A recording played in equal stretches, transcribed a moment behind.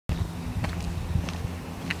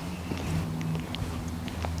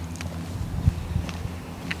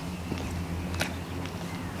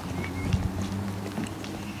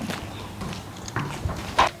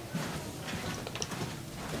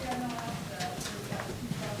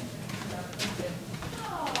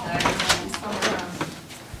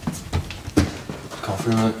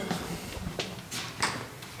for it.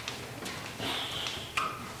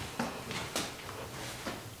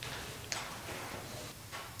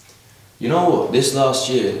 You know what, this last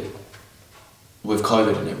year, with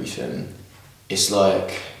COVID and everything, it's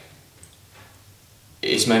like,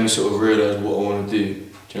 it's made me sort of realise what I want to do, do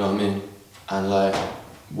you know what I mean? And like,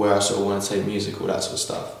 where I sort of want to take music, all that sort of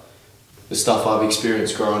stuff. The stuff I've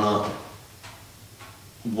experienced growing up,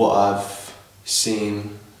 what I've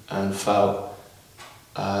seen and felt,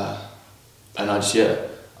 and I just,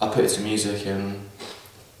 I put it to music, and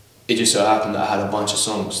it just so happened that I had a bunch of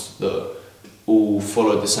songs that all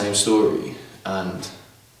followed the same story, and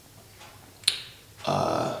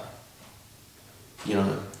you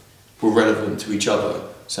know, were relevant to each other.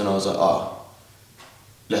 So then I was like,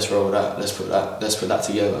 let's roll with that, let's put that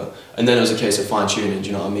together. And then it was a case of fine tuning, do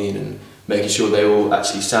you know what I mean? And making sure they all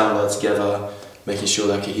actually sound well together, making sure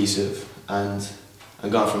they're cohesive, and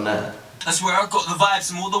going from there. That's where I got the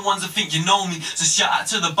vibes from all the ones that think you know me. So shout out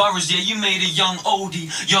to the boroughs, yeah, you made a young OD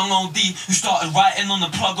who started writing on the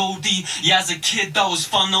plug OD. Yeah, as a kid that was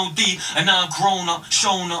fun OD, and now I've grown up,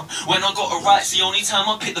 shown up. When I got to write's the only time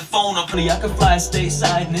I pick the phone up. I can fly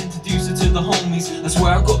stateside and introduce her to the homies. That's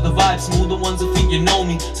where I got the vibes from all the ones that think you know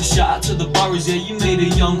me. So shout out to the boroughs, yeah, you made a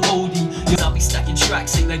young OD. I'll be stacking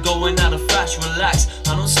tracks, think they're going out of flash, relax.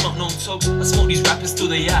 I don't smoke no tokes, I smoke these rappers till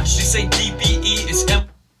they ash. They say DBE is M.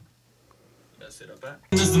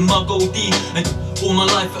 There's the mug OD, and all my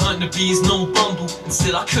life I earned the B's, no bumble. And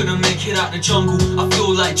still I couldn't make it out the jungle. I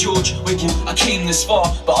feel like George Wicked, I came this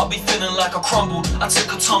far, but I'll be feeling like I crumbled. I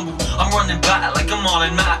took a tumble, I'm running back like I'm all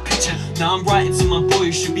in Matt picture. Now I'm writing to my boy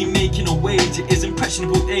who should be making a wage at his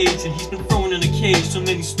impressionable age, and he's been thrown in a cage. So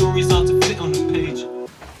many stories hard to fit on the page.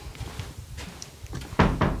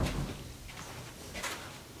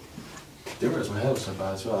 Didn't realize my hair was so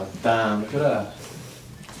bad as well. Damn, look at that.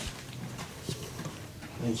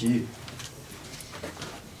 Thank you.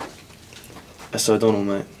 S.O. Donald,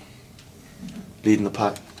 mate. Leading the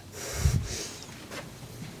pack.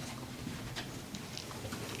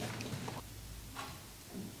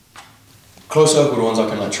 Close circle are the ones I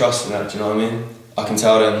can like trust in that, do you know what I mean? I can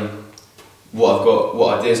tell them what I've got,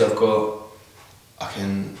 what ideas I've got. I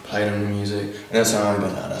can play them the music. And then someone go,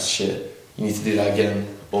 nah, that's shit. You need to do that again.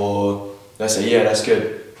 Or they say, yeah, that's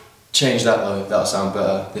good. Change that though, that'll sound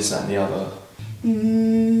better. This, that and the other. Yeah.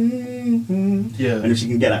 And if she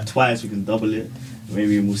can get that twice, we can double it.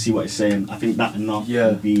 Maybe we'll see what it's saying. I think that enough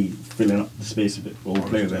will be filling up the space a bit, but we'll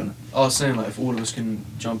play with it. I was saying, like, if all of us can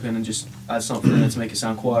jump in and just add something in there to make it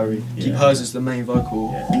sound choiry, keep hers as the main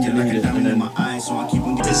vocal, to lead it, and then... I've been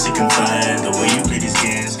sick and tired, the way you play these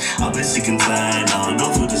games. I've been sick and tired, now I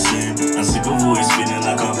don't feel the same. I'm sick of always feeling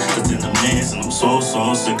like I'm cutting the mess, and I'm so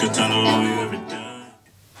sick of trying to love you every time.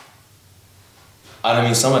 And I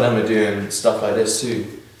mean, some of them are doing stuff like this too.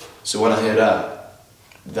 So when I hear that,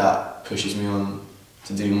 that pushes me on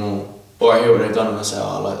to do more. Or I hear what they've done and I say, oh,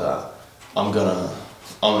 I like that. I'm gonna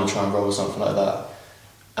try and roll with something like that.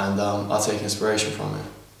 And I'll take inspiration from it.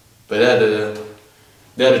 But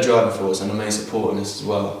they're the driving force and the main support in this as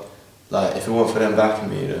well. Like, if it weren't for them backing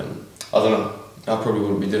me, then, I don't know, I probably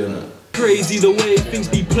wouldn't be doing it. Crazy the way things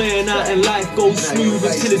be playing out and life goes smooth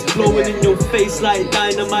until it's blowing in your face like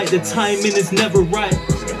dynamite. The timing is never right.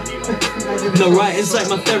 The writing's like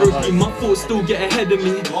my therapy, my thoughts still get ahead of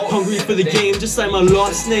me. Hungry for the game, just like my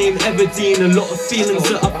last name, Everdeen. A lot of feelings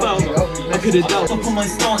that I felt, I could've dealt up on my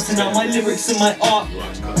stance and now my lyrics and my art.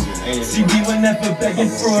 See, we were never begging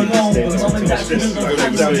for a loan, but mum and dad couldn't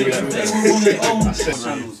understand it, they were on their own.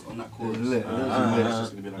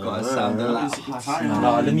 Gotta sound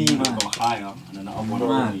Nah, let me go higher, and then the other one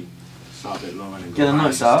only start a bit lower. get the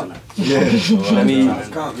notes out. Yeah. Let me... Yeah?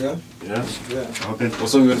 Okay. What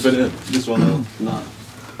song you gonna fit in? This one? Nah.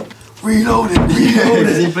 Reloaded!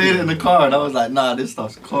 He played it in the car and I was like, nah, this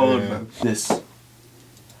stuff's cold, man. This.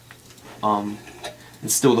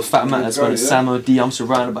 It's still the fat matters when it's Sam O.D. I'm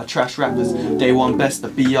surrounded by trash rappers. Day one best, the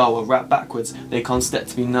BR will rap backwards. They can't step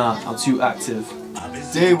to me now, I'm too active.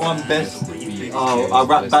 Day one best, oh, I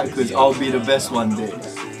rap backwards, I'll be the best one day.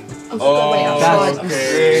 Oh,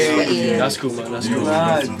 okay. That's cool, man, that's cool.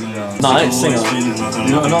 Nah, I ain't singer.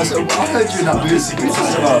 No, I heard you in that music, it's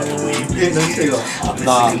just about being a singer.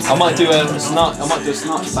 Nah, I might do a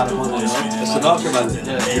Sinatra ballad one day. A Sinatra ballad?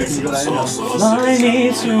 Yeah. Fly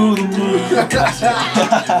me to the moon.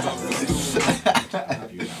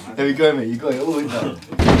 There we go, mate, you got it all in there.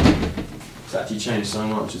 It's actually changed so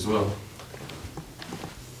much as well.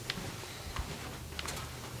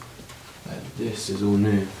 Like, this is all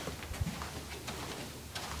new.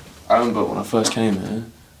 I remember when I first came here,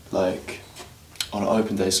 like on an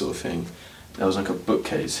open day sort of thing, there was like a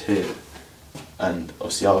bookcase here, And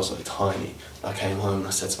obviously I was so tiny. I came home and I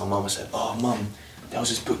said to my mum, I said, "Oh mum, there was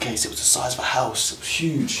this bookcase, it was the size of a house, it was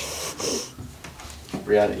huge."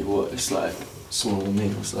 Reality, what? It's like smaller than me,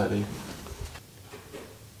 most likely.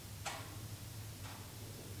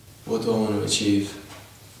 What do I want to achieve?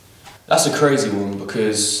 That's a crazy one,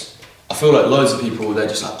 because I feel like loads of people, they're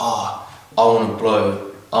just like, I want to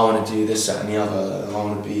blow, I want to do this, that and the other, I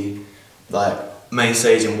want to be like main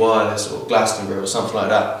stage in Wireless or Glastonbury or something like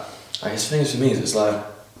that. I guess the thing is for me is it's like,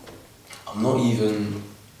 I'm not even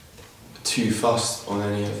too fussed on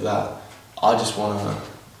any of that. I just want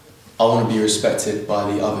to be respected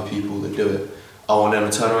by the other people that do it. I want them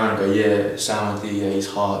to turn around and go, yeah, Sam D, yeah, he's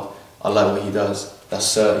hard, I like what he does,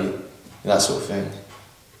 that's 30, that sort of thing.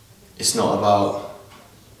 It's not about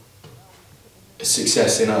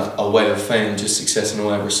success in a way of fame, just success in a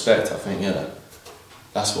way of respect. I think, yeah,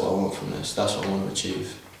 that's what I want from this, that's what I want to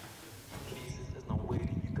achieve.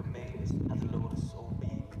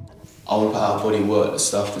 I want to put out body work, the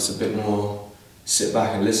stuff that's a bit more sit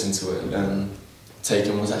back and listen to it and take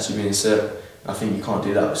in what's actually being said. I think you can't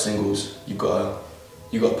do that with singles. You've got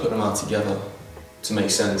to put them out together to make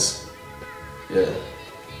sense. Yeah.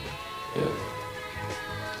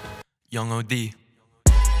 Young OD.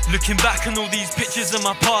 Looking back on all these pictures of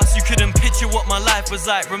my past, you couldn't picture what my life was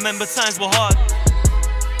like. Remember times were hard,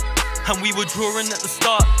 and we were drawing at the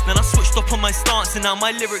start. Then I switched up on my stance, and now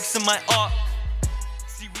my lyrics and my art